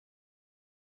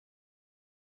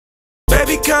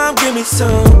Baby, come give me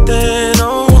something,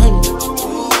 oh.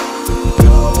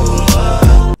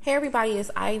 Hey everybody,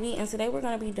 it's Ivy, and today we're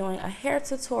going to be doing a hair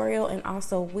tutorial and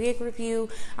also wig review.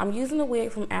 I'm using the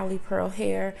wig from Alley Pearl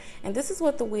Hair, and this is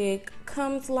what the wig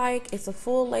comes like. It's a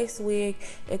full lace wig.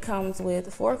 It comes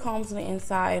with 4 combs on the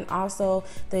inside and also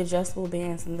the adjustable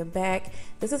bands in the back.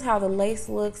 This is how the lace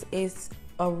looks. It's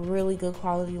a really good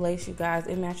quality lace, you guys.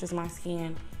 It matches my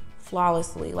skin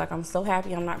flawlessly. Like, I'm so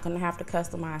happy I'm not going to have to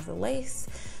customize the lace.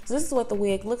 So this is what the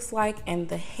wig looks like, and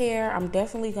the hair, I'm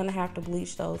definitely going to have to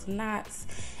bleach those knots.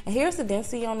 And here's the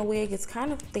density on the wig. It's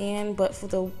kind of thin, but for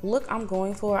the look I'm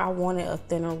going for, I wanted a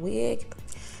thinner wig.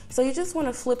 So you just want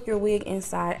to flip your wig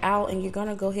inside out, and you're going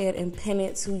to go ahead and pin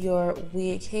it to your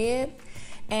wig head,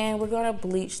 and we're going to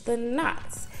bleach the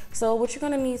knots. So what you're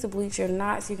going to need to bleach your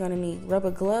knots, you're going to need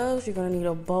rubber gloves, you're going to need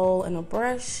a bowl and a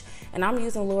brush, and I'm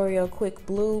using L'Oreal Quick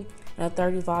Blue and a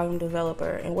 30 volume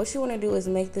developer. And what you want to do is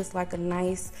make this like a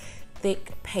nice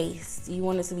thick paste. You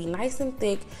want it to be nice and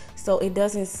thick so it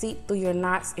doesn't seep through your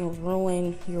knots and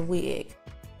ruin your wig.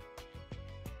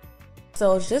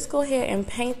 So just go ahead and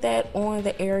paint that on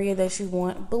the area that you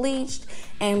want bleached,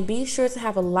 and be sure to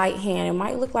have a light hand. It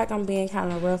might look like I'm being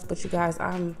kind of rough, but you guys,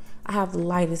 I have the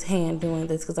lightest hand doing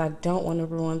this because I don't want to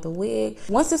ruin the wig.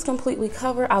 Once it's completely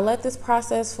covered, I let this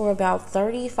process for about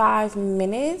 35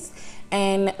 minutes,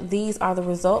 and these are the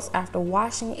results after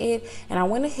washing it. And I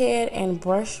went ahead and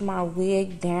brushed my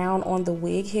wig down on the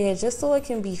wig head just so it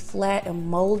can be flat and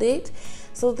molded.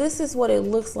 So this is what it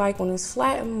looks like when it's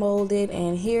flat and molded,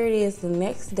 and here it is the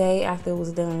next day after it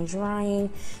was done drying.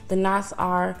 The knots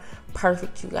are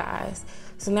perfect, you guys.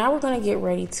 So now we're going to get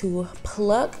ready to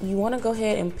pluck. You want to go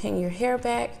ahead and pin your hair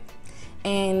back.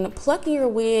 And plucking your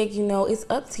wig, you know, it's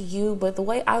up to you, but the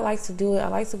way I like to do it, I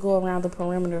like to go around the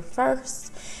perimeter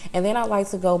first, and then I like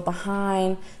to go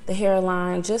behind the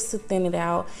hairline just to thin it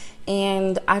out.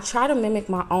 And I try to mimic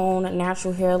my own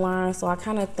natural hairline, so I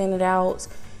kind of thin it out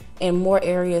in more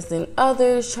areas than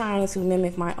others, trying to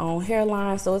mimic my own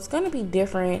hairline. So it's going to be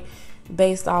different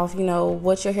based off, you know,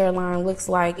 what your hairline looks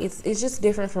like. It's just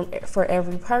different for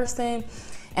every person.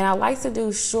 And I like to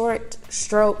do short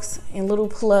strokes and little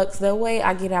plucks. That way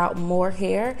I get out more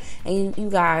hair. And you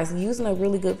guys, using a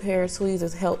really good pair of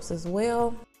tweezers helps as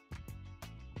well.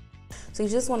 So you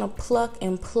just want to pluck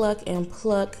and pluck and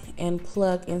pluck and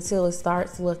pluck until it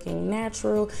starts looking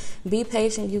natural. Be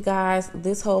patient, you guys.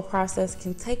 This whole process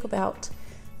can take about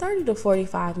 30 to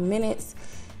 45 minutes.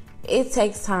 It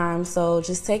takes time, so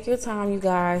just take your time, you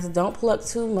guys. Don't pluck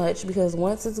too much because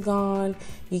once it's gone,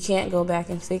 you can't go back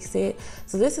and fix it.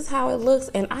 So this is how it looks,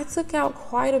 and I took out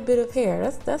quite a bit of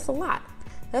hair. That's a lot.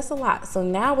 That's a lot. So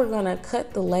now we're gonna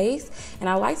cut the lace, and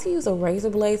I like to use a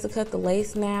razor blade to cut the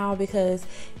lace now because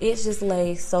it just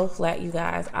lays so flat, you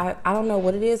guys. I don't know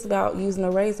what it is about using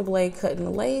a razor blade cutting the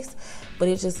lace, but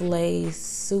it just lays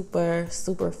super,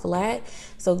 super flat.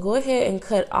 So go ahead and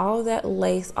cut all of that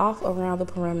lace off around the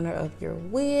perimeter of your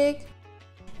wig.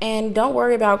 And don't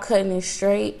worry about cutting it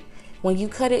straight. When you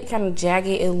cut it kind of jagged,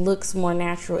 it looks more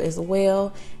natural as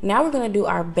well. Now we're gonna do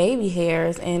our baby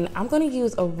hairs, and I'm gonna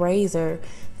use a razor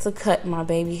to cut my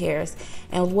baby hairs.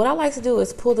 And what I like to do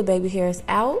is pull the baby hairs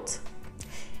out,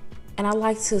 and I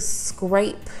like to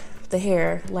scrape the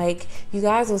hair. Like, you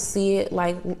guys will see it,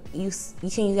 like, you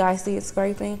guys see it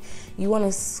scraping? You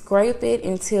wanna scrape it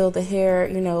until the hair,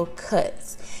 you know,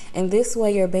 cuts. And this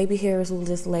way your baby hairs will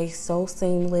just lay so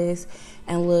seamless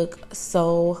and look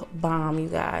so bomb, you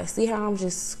guys. See how I'm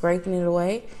just scraping it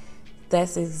away?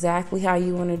 That's exactly how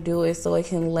you want to do it, so it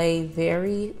can lay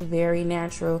very, very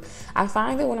natural. I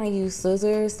find that when I use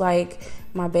scissors, like,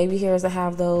 my baby hairs, I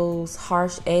have those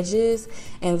harsh edges,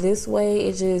 and this way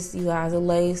it just, you guys, it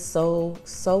lays so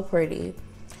pretty.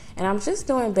 And I'm just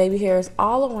doing baby hairs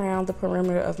all around the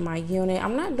perimeter of my unit.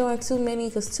 I'm not doing too many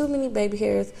because too many baby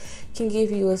hairs can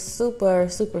give you a super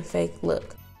fake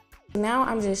look. Now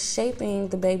I'm just shaping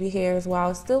the baby hairs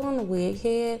while it's still on the wig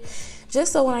head,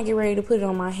 just so when I get ready to put it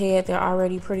on my head, they're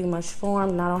already pretty much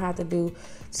formed and I don't have to do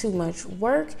too much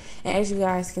work. And as you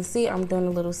guys can see, I'm doing a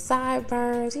little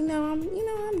sideburns.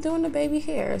 I'm doing the baby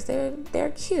hairs.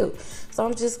 They're cute. So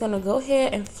I'm just gonna go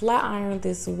ahead and flat iron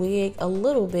this wig a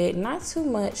little bit, not too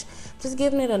much, just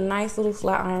giving it a nice little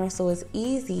flat iron so it's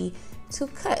easy to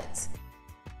cut.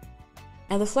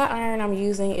 And the flat iron I'm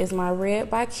using is my Red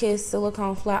by Kiss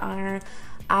silicone flat iron.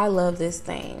 I love this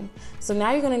thing. So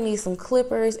now you're gonna need some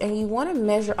clippers, and you wanna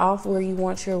measure off where you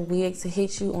want your wig to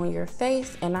hit you on your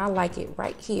face, and I like it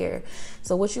right here.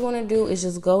 So what you wanna do is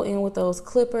just go in with those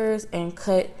clippers and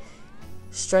cut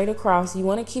straight across. You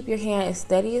want to keep your hand as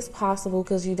steady as possible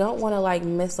because you don't want to like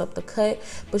mess up the cut,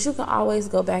 but you can always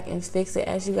go back and fix it.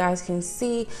 As you guys can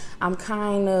see, I'm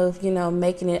kind of, you know,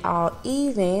 making it all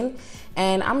even,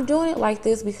 and I'm doing it like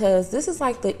this because this is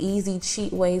like the easy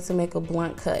cheat way to make a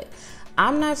blunt cut.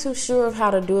 I'm not too sure of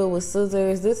how to do it with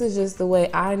scissors. This is just the way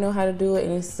I know how to do it,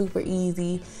 and it's super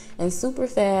easy and super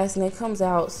fast, and it comes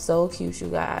out so cute, you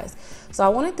guys. So I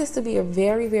wanted this to be a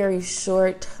very, very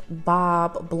short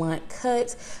bob blunt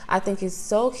cut. I think it's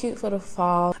so cute for the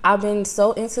fall. I've been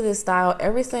so into this style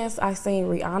ever since I seen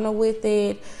Rihanna with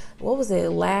it. What was it,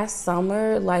 last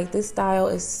summer? Like, this style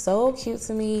is so cute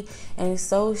to me, and it's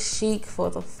so chic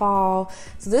for the fall.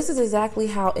 So this is exactly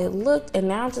how it looked, and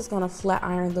now I'm just gonna flat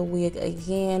iron the wig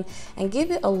again and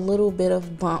give it a little bit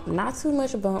of bump. Not too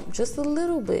much bump, just a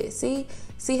little bit. See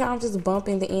how I'm just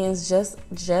bumping the ends just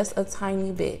a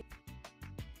tiny bit.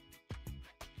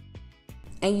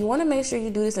 And you want to make sure you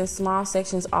do this in small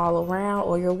sections all around,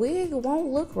 or your wig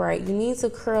won't look right. You need to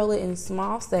curl it in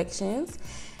small sections.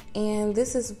 And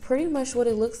this is pretty much what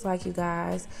it looks like, you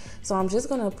guys. So I'm just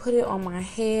gonna put it on my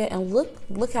head, and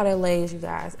look how that lays, you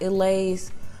guys. It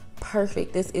lays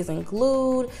perfect. This isn't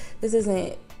glued, this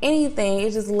isn't anything,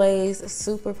 it just lays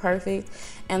super perfect.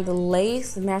 And the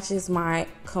lace matches my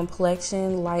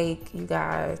complexion. Like, you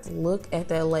guys, look at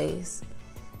that lace.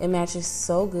 It matches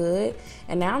so good.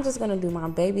 And now I'm just gonna do my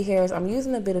baby hairs. I'm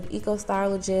using a bit of Eco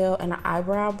Styler gel and an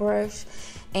eyebrow brush,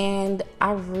 and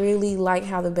I really like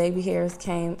how the baby hairs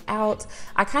came out.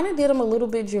 I kind of did them a little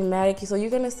bit dramatic, so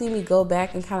you're gonna see me go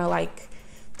back and kind of like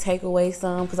take away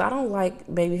some, because I don't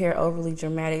like baby hair overly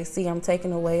dramatic. See, I'm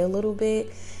taking away a little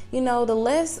bit. You know, the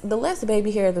less baby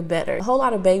hair, the better. A whole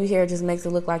lot of baby hair just makes it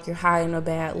look like you're hiding a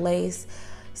bad lace.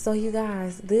 So you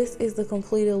guys, this is the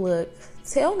completed look.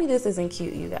 Tell me this isn't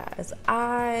cute, you guys.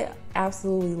 I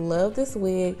absolutely love this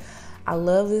wig. I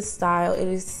love this style. It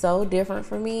is so different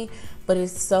for me, but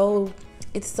it's so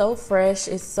fresh,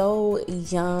 it's so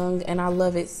young, and I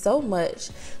love it so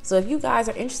much. So if you guys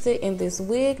are interested in this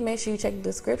wig, make sure you check the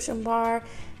description bar.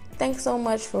 Thanks so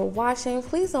much for watching.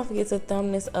 Please don't forget to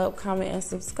thumb this up, comment, and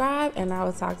subscribe, and I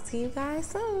will talk to you guys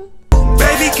soon.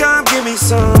 Baby, come give me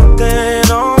something,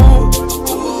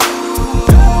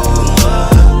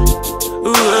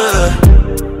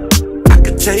 I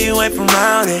could tell you ain't from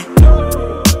around it.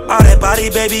 All that body,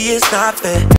 baby, it's not fair.